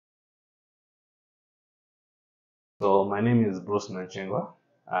So my name is Bruce Nanchengwa.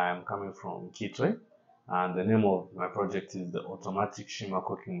 I'm coming from Kitwe, and the name of my project is the automatic Shima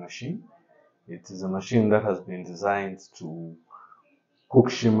cooking machine. It is a machine that has been designed to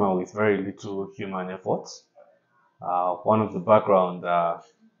cook Shima with very little human effort. One of the background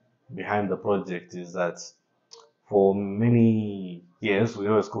behind the project is that for many years we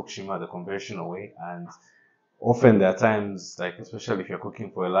always cook Shima the conventional way, and often there are times, like especially if you're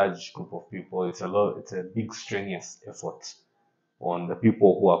cooking for a large group of people, it's a big strenuous effort on the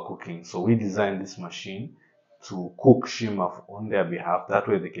people who are cooking. So we designed this machine to cook Shima on their behalf. That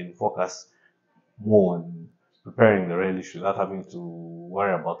way they can focus more on preparing the relish without having to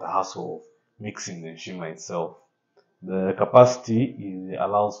worry about the hassle of mixing the Nshima itself. The capacity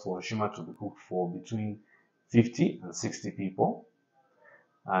allows for Nshima to be cooked for between 50 and 60 people.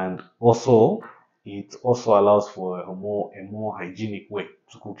 And also, it also allows for a more hygienic way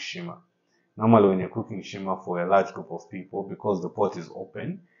to cook Shima. Normally, when you're cooking Shima for a large group of people, because the pot is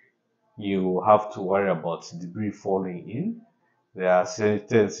open, you have to worry about debris falling in. There are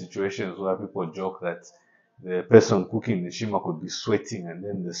certain situations where people joke that the person cooking the shima could be sweating and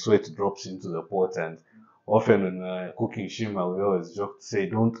then the sweat drops into the pot. And often when cooking shima, we always joke to say,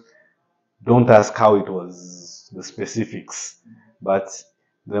 don't ask how it was, the specifics. But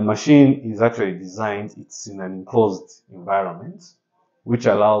the machine is actually designed, it's in an enclosed environment, which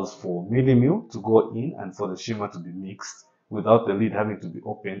allows for milling meal to go in and for the shima to be mixed without the lid having to be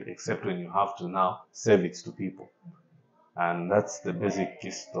opened, except when you have to now serve it to people. And that's the basic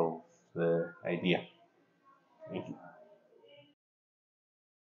gist of the idea. Thank you.